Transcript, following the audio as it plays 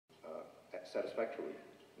satisfactorily,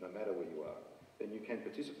 no matter where you are, then you can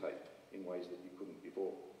participate in ways that you couldn't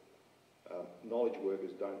before. Knowledge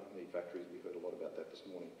workers don't need factories. We heard a lot about that this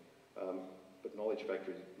morning. But knowledge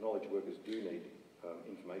workers do need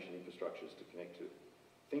information infrastructures to connect to.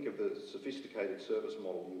 Think of the sophisticated service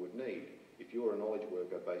model you would need if you're a knowledge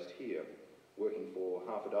worker based here, working for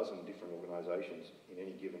half a dozen different organisations in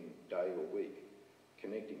any given day or week,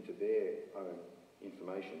 connecting to their own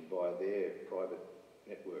information via their private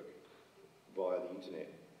network, via the internet,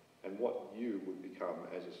 and what you would become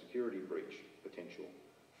as a security breach potential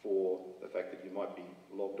for the fact that you might be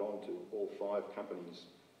logged on to all 5 companies'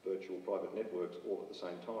 virtual private networks all at the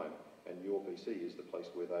same time, and your PC is the place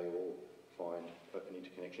where they all find an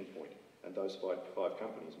interconnection point. And those five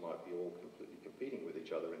companies might be all completely competing with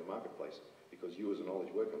each other in the marketplace, because you as a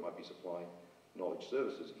knowledge worker might be supplying knowledge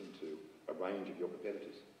services into a range of your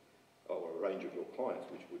competitors, or a range of your clients,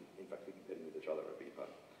 which would in fact be competing with each other, I beg your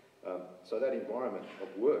pardon. So that environment of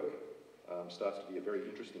work starts to be a very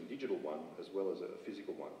interesting digital one as well as a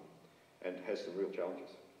physical one, and has some real challenges.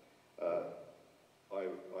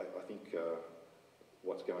 I think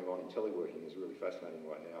what's going on in teleworking is really fascinating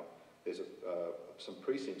right now. There's some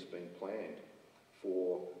precincts being planned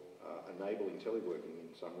for enabling teleworking in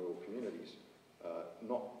some rural communities,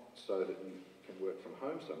 not so that you can work from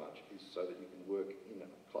home so much, is so that you can work in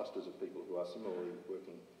clusters of people who are similarly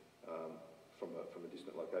working from a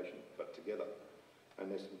distant location, but together. And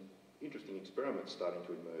there's some interesting experiments starting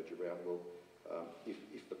to emerge around, well,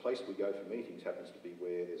 if the place we go for meetings happens to be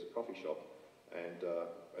where there's a coffee shop and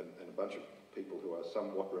a bunch of people who are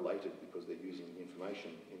somewhat related because they're using the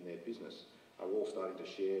information in their business are all starting to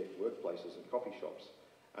share workplaces and coffee shops,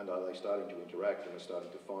 and are they starting to interact and are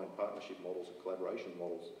starting to find partnership models and collaboration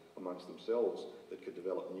models amongst themselves that could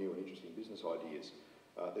develop new and interesting business ideas.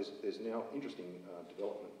 There's now interesting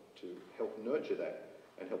development to help nurture that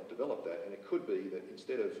and help develop that, and it could be that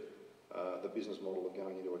instead of the business model of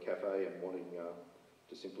going into a cafe and wanting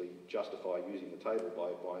to simply justify using the table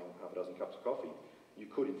by buying half a dozen cups of coffee, you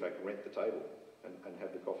could in fact rent the table and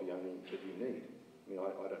have the coffee only that you need. I mean,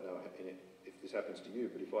 I don't know if this happens to you,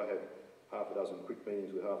 but if I have half a dozen quick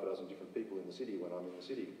meetings with half a dozen different people in the city when I'm in the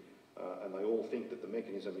city, and they all think that the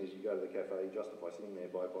mechanism is you go to the cafe, justify sitting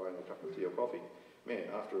there by buying a cup of tea or coffee, man,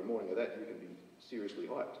 after a morning of that, you can be seriously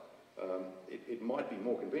hyped. It might be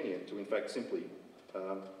more convenient to in fact simply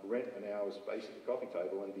rent an hour's space at the coffee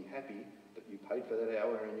table and be happy that you paid for that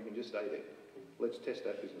hour and you can just stay there. Let's test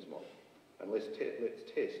that business model. And let's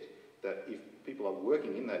test that if people are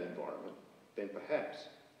working in that environment, then perhaps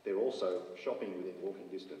they're also shopping within walking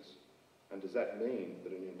distance. And does that mean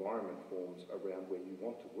that an environment forms around where you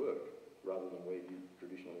want to work rather than where you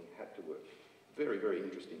traditionally had to work? Very, very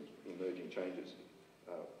interesting emerging changes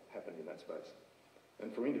happen in that space.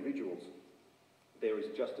 And for individuals, there is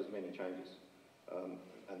just as many changes.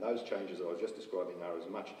 And those changes that I was just describing are as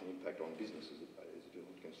much an impact on business as it do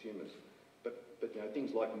on consumers. But you know,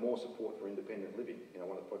 things like more support for independent living. You know,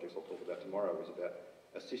 one of the projects I'll talk about tomorrow is about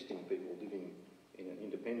assisting people living in an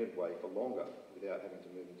independent way for longer without having to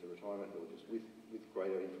move into retirement villages with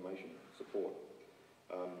greater information support.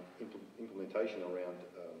 Implementation around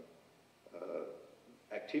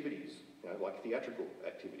activities, you know, like theatrical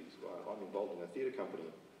activities. I'm involved in a theatre company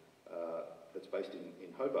that's based in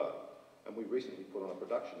Hobart, and we recently put on a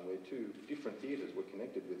production where 2 different theatres were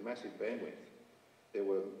connected with massive bandwidth. There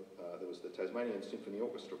was the Tasmanian Symphony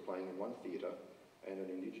Orchestra playing in one theatre and an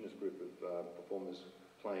Indigenous group of performers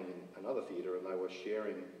playing in another theatre, and they were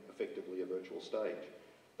sharing effectively a virtual stage.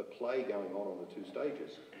 The play going on the 2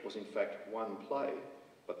 stages was in fact one play,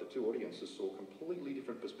 but the 2 audiences saw completely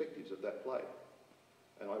different perspectives of that play.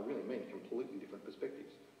 And I really mean completely different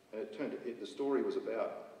perspectives. And the story was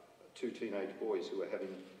about 2 teenage boys who were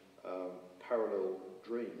having parallel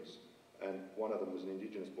dreams, and one of them was an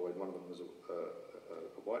Indigenous boy and one of them was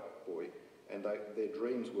a white boy, and their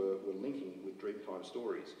dreams were linking with Dreamtime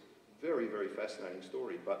stories. Very, very fascinating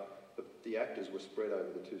story, but the actors were spread over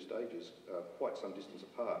the 2 stages quite some distance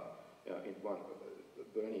apart. In one,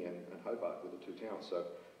 Burnie and Hobart were the 2 towns, so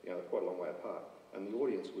you know, quite a long way apart. And the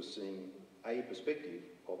audience was seeing a perspective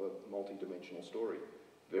of a multi-dimensional story.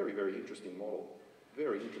 Very, very interesting model.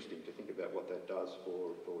 Very interesting to think about what that does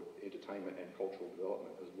for entertainment and cultural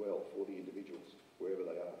development as well for the individuals, wherever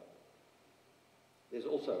they are. There's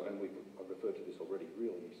also, and I've referred to this already,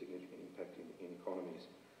 really significant impact in economies.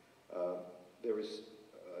 There is,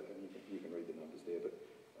 and you can read the numbers there, but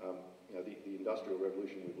you know, the industrial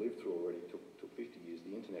revolution we've lived through already took 50 years.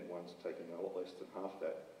 The internet one's taking a lot less than half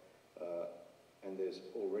that, and there's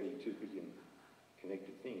already 2 billion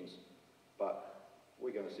connected things, but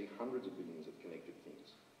we're going to see hundreds of billions of connected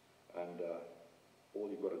things. And all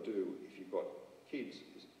you've got to do, if you've got kids,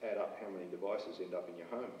 is add up how many devices end up in your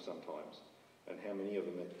home sometimes, and how many of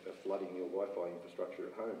them are flooding your Wi-Fi infrastructure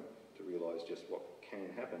at home, to realise just what can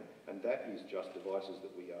happen. And that is just devices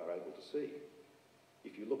that we are able to see.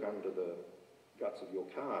 If you look under the guts of your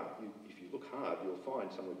car, if you look hard, you'll find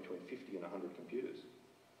somewhere between 50 and 100 computers.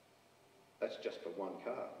 That's just for one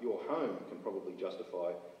car. Your home can probably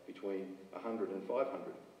justify between 100 and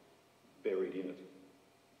 500 buried in it.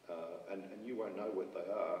 And you won't know what they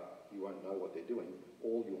are, you won't know what they're doing.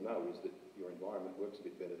 All you'll know is that your environment works a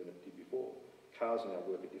bit better than it did before. Cars now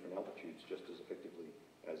work at different altitudes just as effectively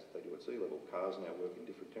as they do at sea level. Cars now work in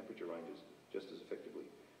different temperature ranges just as effectively.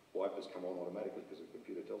 Wipers come on automatically because a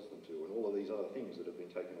computer tells them to, and all of these other things that have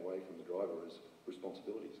been taken away from the driver as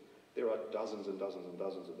responsibilities. There are dozens and dozens and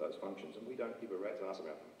dozens of those functions, and we don't give a rat's ass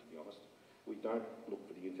about them, to be honest. We don't look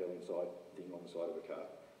for the Intel Inside thing on the side of a car.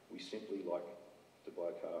 We simply like to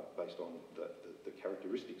buy a car based on the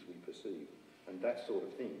characteristics we perceive. And that sort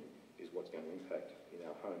of thing is what's going to impact in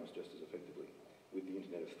our homes just as effectively with the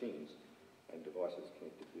Internet of Things and devices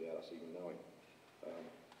connected without us even knowing.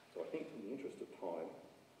 So I think in the interest of time,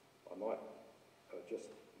 I might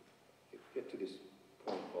just get to this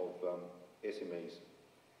point of SMEs.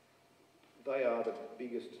 They are the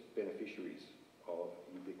biggest beneficiaries of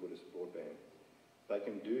ubiquitous broadband. They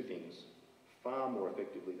can do things far more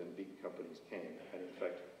effectively than big companies can, and in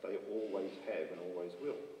fact they always have and always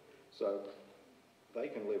will. So they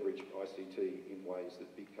can leverage ICT in ways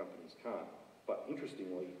that big companies can't. But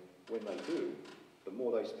interestingly, when they do, the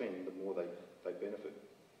more they spend, the more they benefit.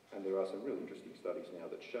 And there are some really interesting studies now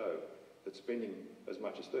that show that spending as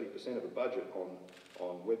much as 30% of a budget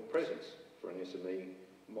on web presence for an SME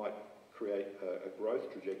might create a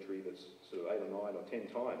growth trajectory that's sort of 8 or 9 or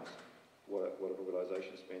 10 times what an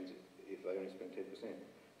organisation spends if they only spend 10%.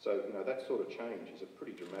 So, you know, that sort of change is a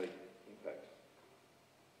pretty dramatic impact.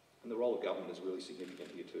 And the role of government is really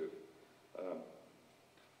significant here too.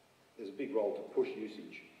 There's a big role to push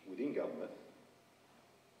usage within government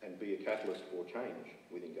and be a catalyst for change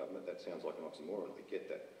within government. That sounds like an oxymoron, I get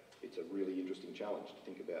that. It's a really interesting challenge to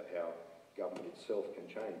think about how government itself can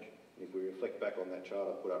change. And if we reflect back on that chart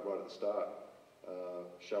I put up right at the start,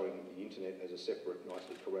 showing the internet as a separate,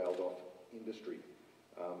 nicely corralled off industry,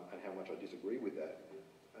 and how much I disagree with that.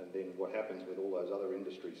 And then what happens with all those other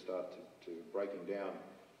industries start to breaking down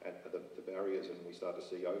at the barriers, and we start to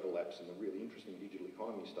see overlaps, and the really interesting digital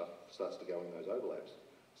economy stuff starts to go in those overlaps,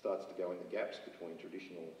 starts to go in the gaps between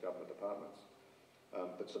traditional government departments.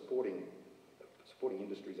 But supporting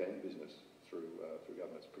industries and business through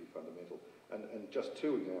government is pretty fundamental. And just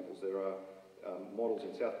two examples, there are models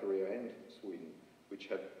in South Korea and Sweden which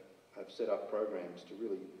have set up programs to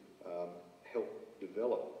really help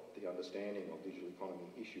develop the understanding of digital economy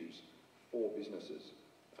issues for businesses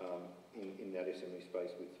in that SME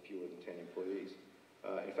space with fewer than 10 employees.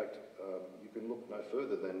 In fact, you can look no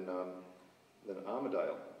further than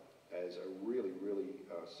Armidale as a really, really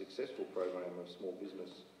successful program of small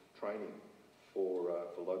business training for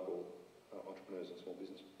local entrepreneurs and small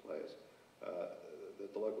business players.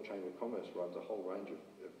 The local Chamber of Commerce runs a whole range of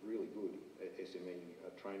really good SME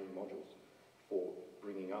training modules for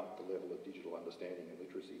bringing up the level of digital understanding and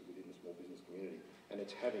literacy within the small business community, and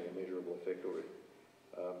it's having a measurable effect already.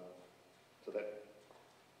 So that's,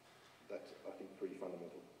 I think, pretty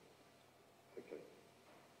fundamental. Okay.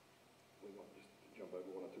 We might just jump over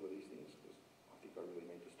one or two of these things, because I think I really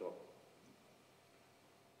need to stop.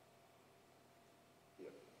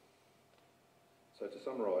 Yep. So to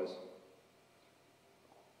summarise,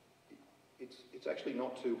 it's actually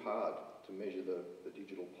not too hard to measure the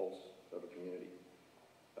digital pulse of a community.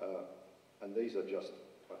 And these are just,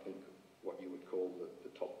 I think, what you would call the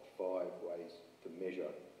top 5 ways to measure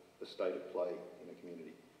the state of play in a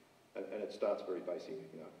community. And it starts very basic,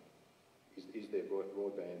 you know. Is there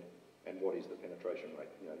broadband, and what is the penetration rate?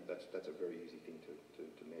 You know, that's a very easy thing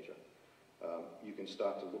to measure. You can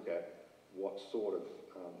start to look at what sort of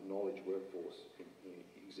knowledge workforce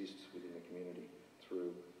exists within the community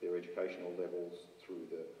through their educational levels, through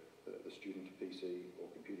the student to PC or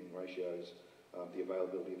computing ratios, the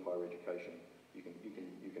availability of higher education. You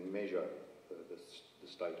can measure the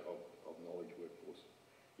state of knowledge workforce.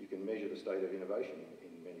 You can measure the state of innovation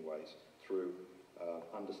in many ways through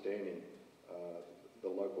understanding the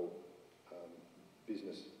local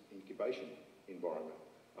business incubation environment.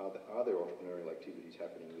 Are there entrepreneurial activities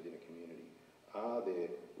happening within a community? Are there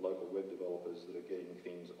local web developers that are getting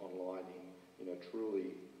things online in a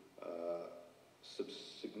truly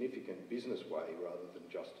significant business way, rather than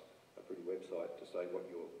just a pretty website to say what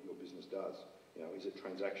your business does? You know, is it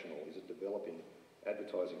transactional? Is it developing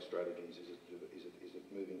advertising strategies? Is it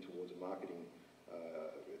moving towards a marketing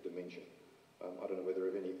dimension. I don't know whether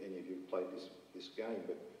any of you played this game,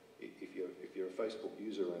 but if you're a Facebook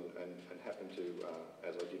user and happen to,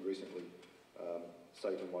 as I did recently,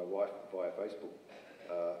 say to my wife via Facebook,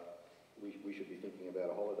 we should be thinking about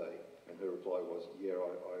a holiday, and her reply was, yeah,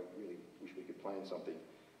 I really wish we could plan something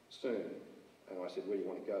soon. And I said, where do you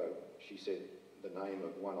want to go? She said the name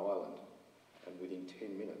of one island, and within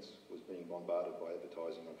 10 minutes was being bombarded by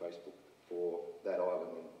advertising on Facebook for that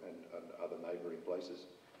island and other neighbouring places.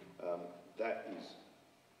 That is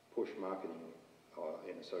push marketing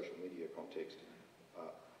in a social media context,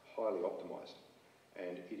 highly optimised,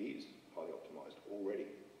 and it is highly optimised already.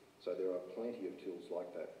 So there are plenty of tools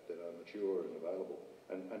like that are mature and available,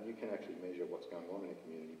 and you can actually measure what's going on in a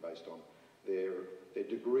community based on their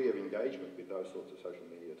degree of engagement with those sorts of social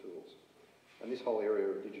media tools. And this whole area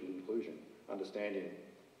of digital inclusion, understanding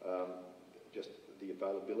just the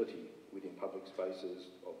availability within public spaces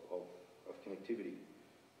of connectivity,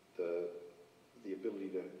 the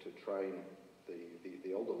ability to train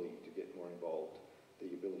the elderly to get more involved,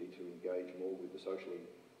 the ability to engage more with the socially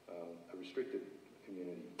restricted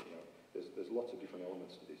community. You know, there's lots of different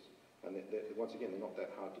elements to this, and once again, they're not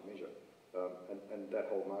that hard to measure, and that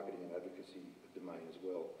whole marketing and advocacy domain as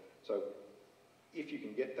well. So, if you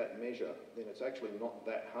can get that measure, then it's actually not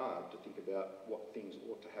that hard to think about what things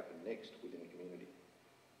ought to happen next within a community.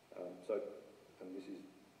 And this is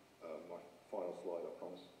my final slide, I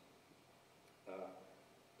promise.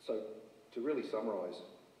 So, to really summarise,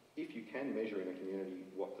 if you can measure in a community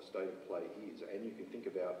what the state of play is, and you can think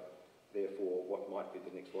about, therefore, what might be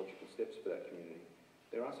the next logical steps for that community,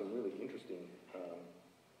 there are some really interesting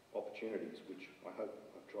opportunities, which I hope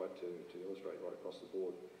I've tried to illustrate right across the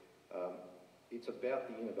board. It's about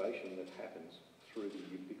the innovation that happens through the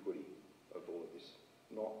ubiquity of all of this,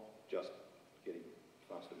 not just getting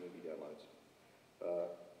faster movie downloads.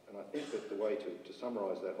 And I think that the way to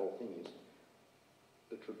summarise that whole thing is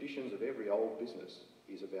the traditions of every old business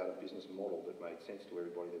is about a business model that made sense to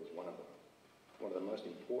everybody. There was one of them. One of the most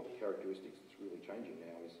important characteristics that's really changing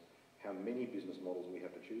now is how many business models we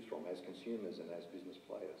have to choose from as consumers and as business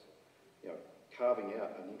players. You know, carving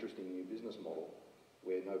out an interesting new business model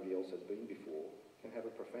where nobody else has been before can have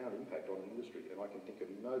a profound impact on an industry. And I can think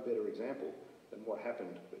of no better example than what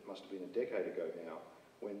happened, it must have been a decade ago now,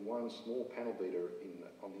 when one small panel beater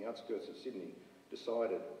on the outskirts of Sydney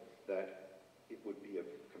decided that it would be a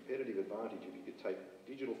competitive advantage if you could take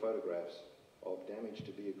digital photographs of damage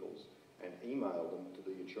to vehicles and email them to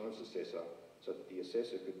the insurance assessor so that the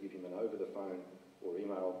assessor could give him an over-the-phone or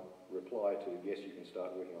email reply to, yes, you can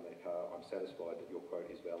start working on that car, I'm satisfied that your quote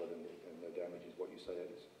is valid and the damage is what you say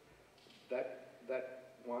it is.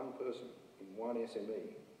 That one person in one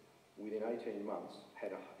SME, within 18 months,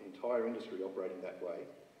 had an entire industry operating that way,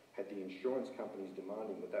 had the insurance companies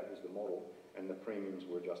demanding that was the model, and the premiums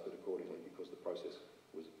were adjusted accordingly because the process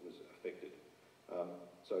was affected.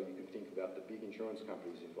 So you can think about the big insurance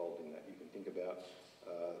companies involved in that. You can think about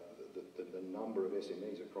the number of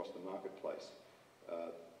SMEs across the marketplace.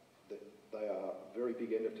 They are very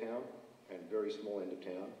big end of town and very small end of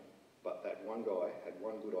town, but that one guy had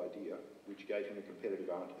one good idea which gave him a competitive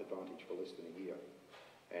advantage for less than a year.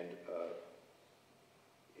 And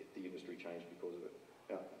the industry changed because of it.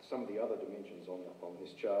 Now, some of the other dimensions on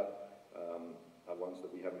this chart are ones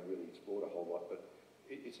that we haven't really explored a whole lot, but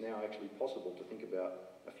it's now actually possible to think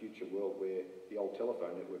about a future world where the old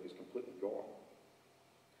telephone network is completely gone.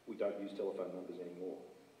 We don't use telephone numbers anymore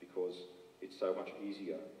because it's so much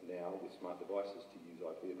easier now with smart devices to use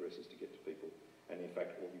IP addresses to get to people. And in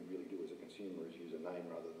fact, all you really do as a consumer is use a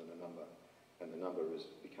name rather than a number. And the number is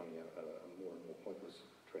becoming a more and more pointless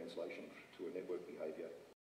translation to a network behaviour.